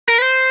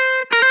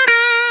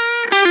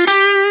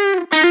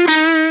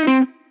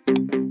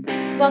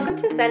Welcome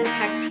to Zen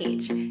Tech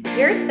Teach,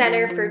 your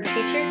center for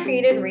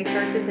teacher-created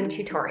resources and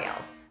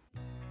tutorials.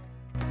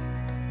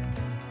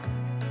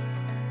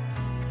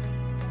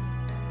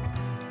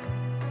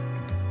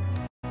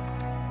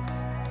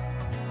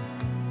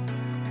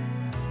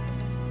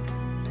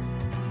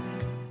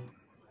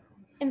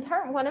 In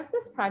part 1 of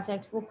this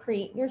project, we'll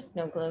create your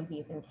snow globe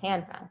using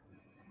Canva.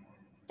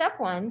 Step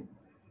 1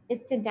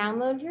 is to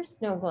download your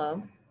snow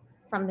globe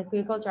from the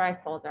Google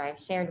Drive folder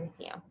I've shared with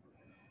you.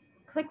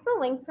 Click the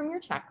link from your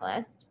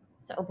checklist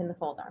to open the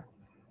folder.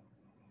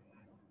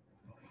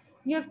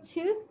 You have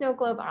 2 snow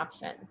globe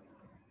options.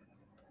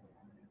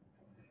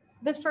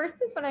 The first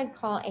is what I'd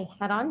call a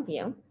head-on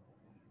view,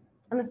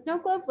 and the snow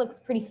globe looks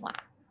pretty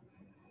flat.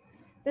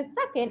 The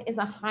second is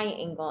a high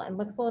angle and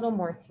looks a little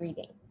more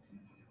 3D.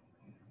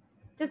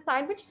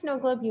 Decide which snow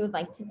globe you would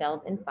like to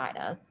build inside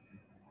of.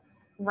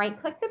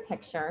 Right-click the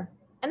picture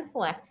and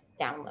select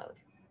Download.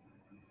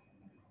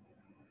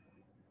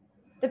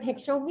 The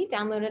picture will be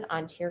downloaded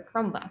onto your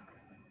Chromebook,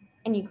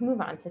 and you can move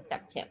on to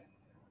step 2.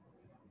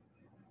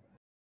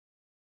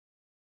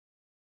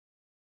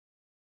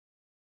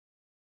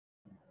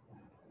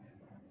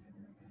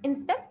 In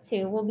step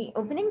 2, we'll be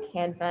opening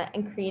Canva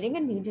and creating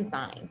a new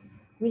design.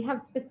 We have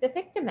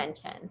specific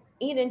dimensions,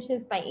 8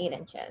 inches by 8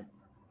 inches.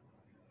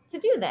 To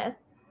do this,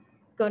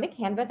 go to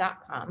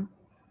canva.com.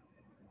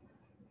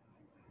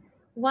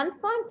 Once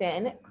logged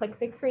in, click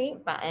the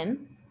Create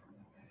button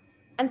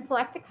and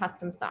select a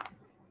custom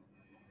size.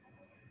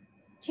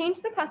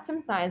 Change the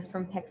custom size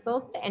from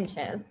pixels to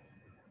inches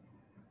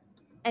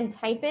and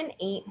type in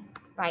 8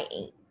 by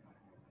 8.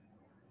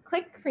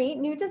 Click Create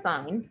New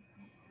Design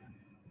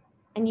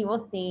and you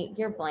will see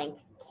your blank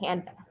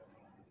canvas.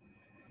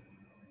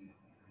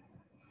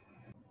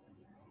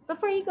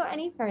 Before you go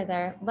any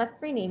further,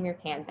 let's rename your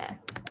canvas.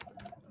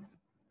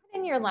 Put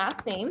in your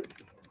last name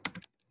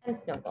and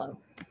snow globe.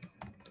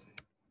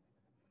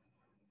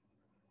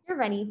 You're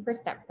ready for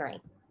step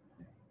 3.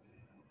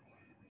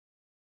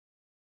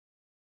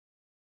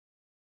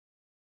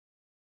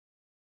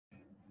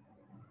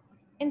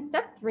 In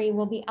step 3,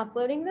 we'll be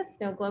uploading the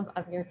snow globe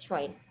of your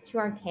choice to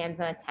our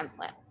Canva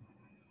template.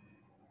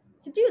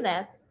 To do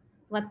this,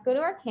 let's go to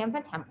our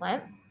Canva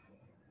template,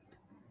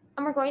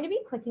 and we're going to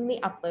be clicking the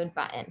Upload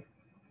button.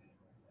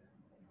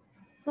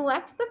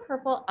 Select the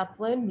purple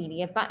Upload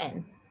Media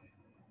button,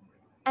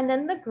 and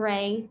then the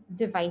gray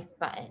Device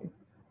button.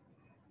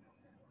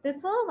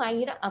 This will allow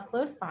you to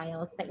upload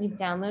files that you've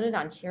downloaded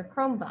onto your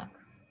Chromebook.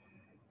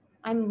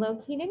 I'm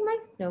locating my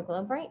snow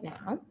globe right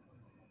now.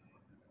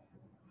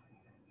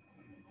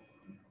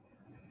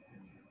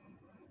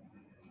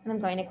 And I'm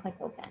going to click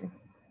Open.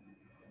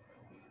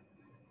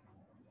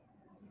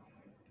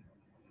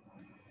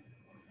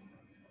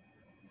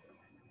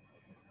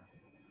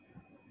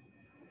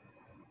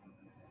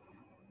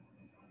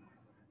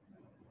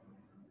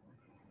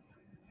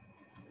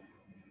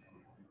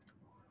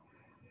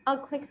 I'll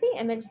click the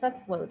image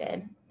that's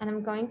loaded, and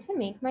I'm going to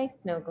make my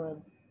snow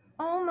globe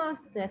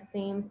almost the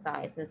same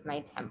size as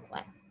my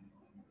template.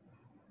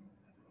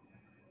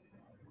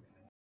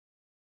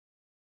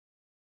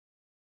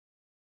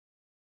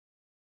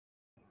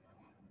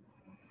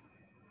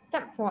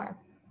 Step 4,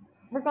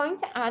 we're going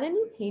to add a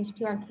new page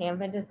to our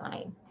Canva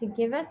design to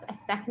give us a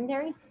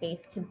secondary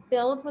space to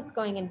build what's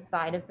going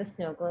inside of the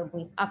snow globe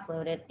we've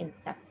uploaded in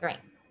step 3.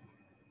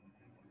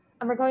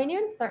 And we're going to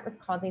insert what's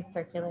called a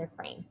circular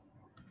frame.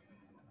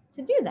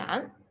 To do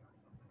that,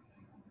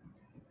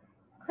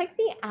 click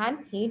the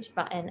Add Page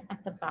button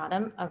at the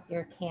bottom of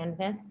your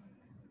canvas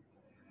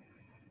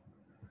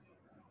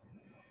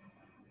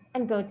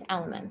and go to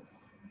Elements.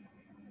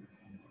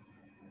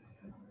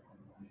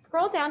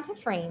 Scroll down to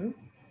Frames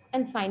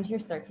and find your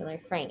circular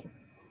frame.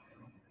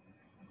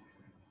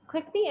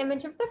 Click the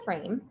image of the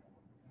frame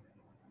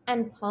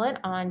and pull it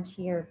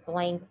onto your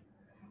blank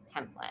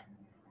template.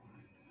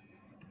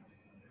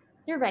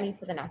 You're ready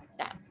for the next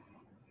step.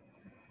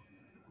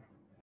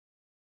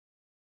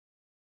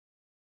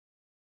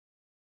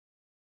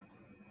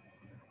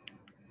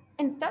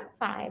 In step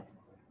 5,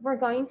 we're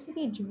going to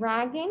be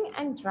dragging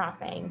and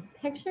dropping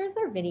pictures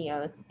or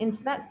videos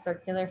into that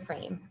circular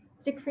frame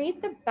to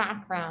create the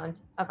background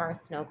of our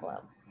snow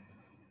globe.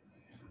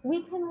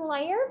 We can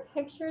layer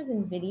pictures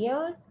and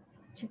videos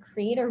to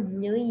create a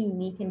really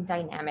unique and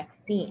dynamic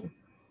scene.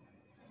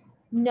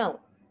 Note,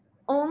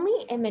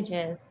 only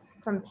images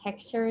from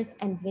pictures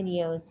and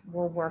videos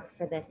will work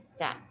for this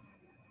step.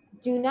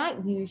 Do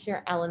not use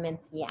your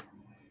elements yet.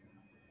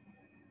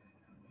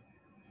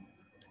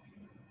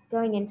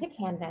 Going into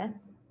Canvas,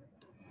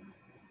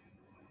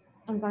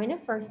 I'm going to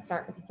first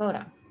start with a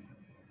photo.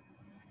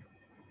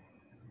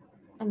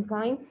 I'm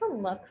going to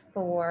look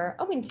for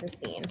a winter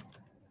scene.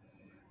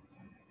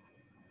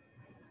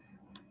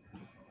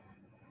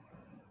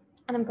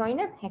 And I'm going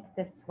to pick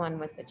this one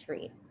with the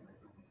trees.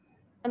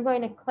 I'm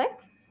going to click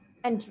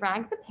and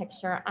drag the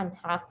picture on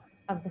top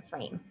of the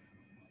frame.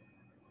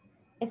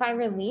 If I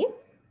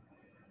release,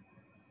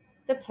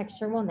 the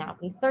picture will now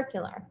be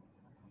circular.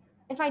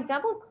 If I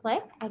double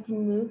click, I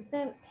can move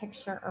the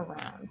picture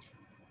around.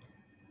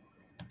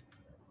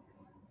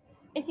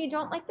 If you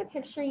don't like the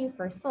picture you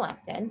first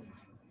selected,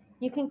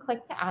 you can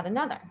click to add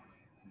another.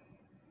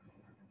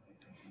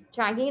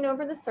 Dragging it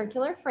over the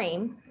circular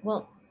frame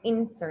will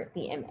insert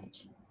the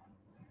image.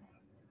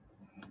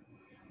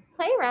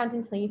 Play around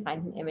until you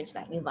find an image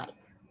that you like.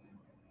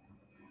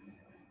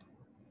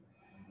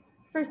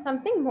 For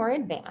something more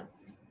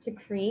advanced, to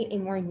create a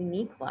more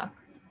unique look,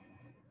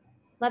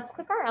 let's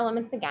click our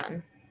elements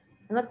again,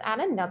 and let's add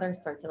another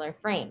circular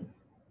frame.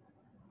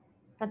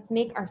 Let's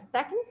make our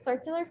second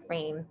circular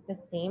frame the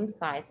same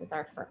size as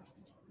our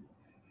first.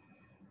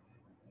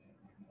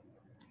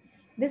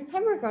 This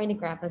time we're going to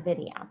grab a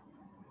video.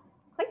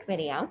 Click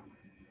video,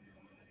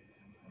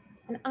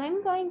 and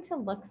I'm going to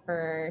look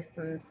for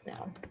some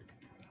snow.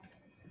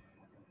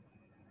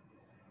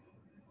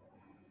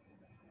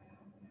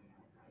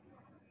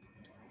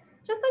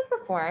 Just like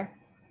before,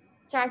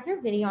 drag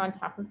your video on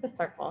top of the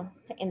circle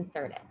to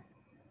insert it.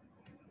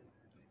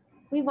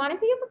 We want to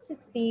be able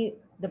to see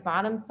the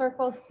bottom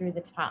circle through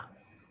the top.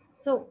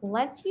 So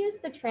let's use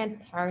the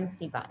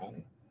transparency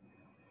button.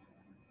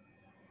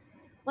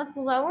 Let's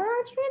lower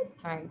our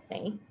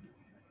transparency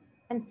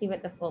and see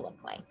what this will look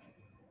like.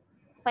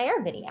 Play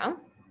our video,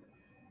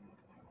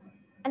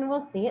 and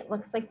we'll see it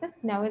looks like the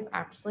snow is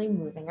actually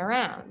moving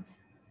around.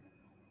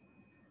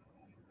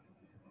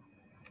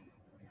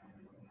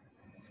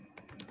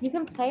 You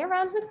can play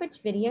around with which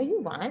video you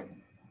want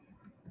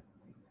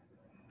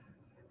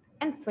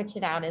and switch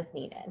it out as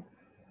needed.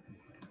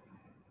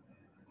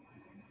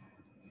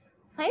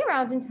 Play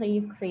around until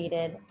you've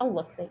created a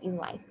look that you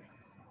like.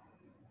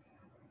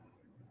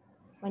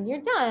 When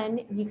you're done,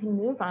 you can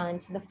move on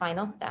to the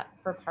final step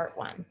for part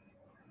 1.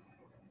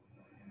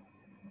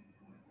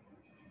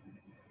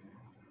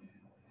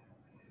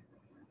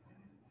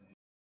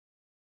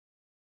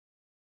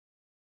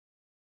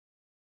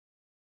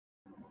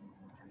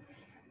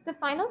 The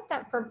final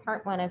step for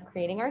part 1 of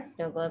creating our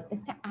snow globe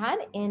is to add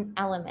in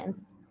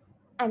elements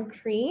and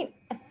create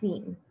a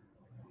scene.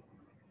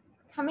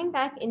 Coming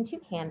back into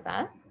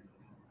Canva,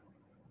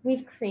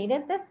 we've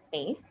created this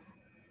space,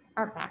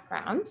 our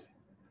background,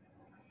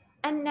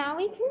 and now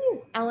we can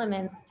use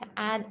elements to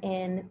add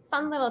in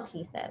fun little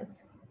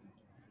pieces.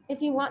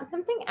 If you want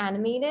something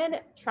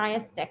animated, try a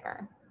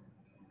sticker.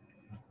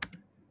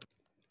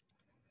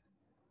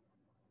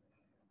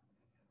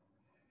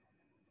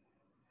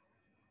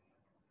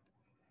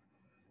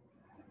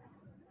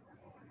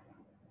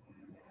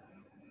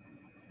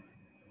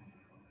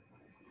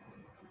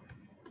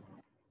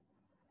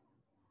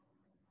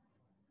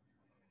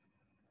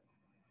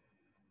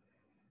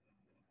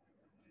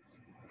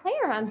 Play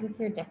around with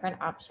your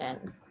different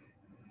options.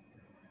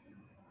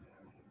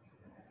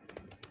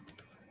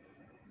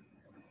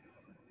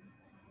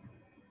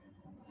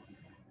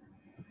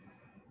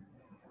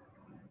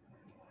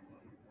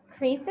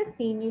 Create the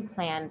scene you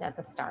planned at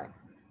the start.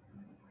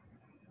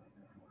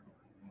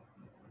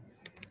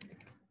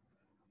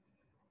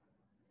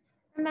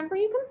 Remember,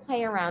 you can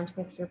play around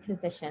with your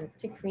positions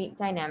to create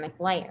dynamic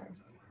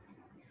layers.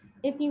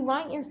 If you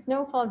want your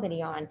snowfall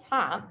video on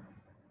top,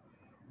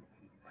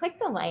 click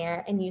the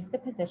layer and use the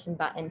position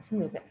button to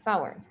move it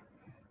forward.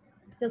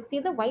 You'll see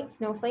the white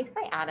snowflakes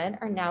I added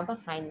are now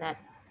behind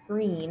that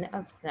screen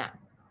of snow.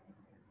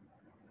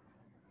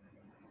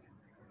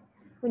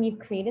 When you've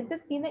created the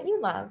scene that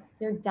you love,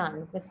 you're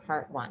done with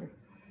part 1.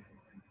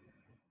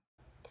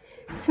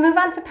 To move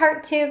on to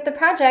part 2 of the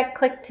project,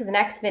 click to the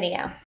next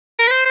video.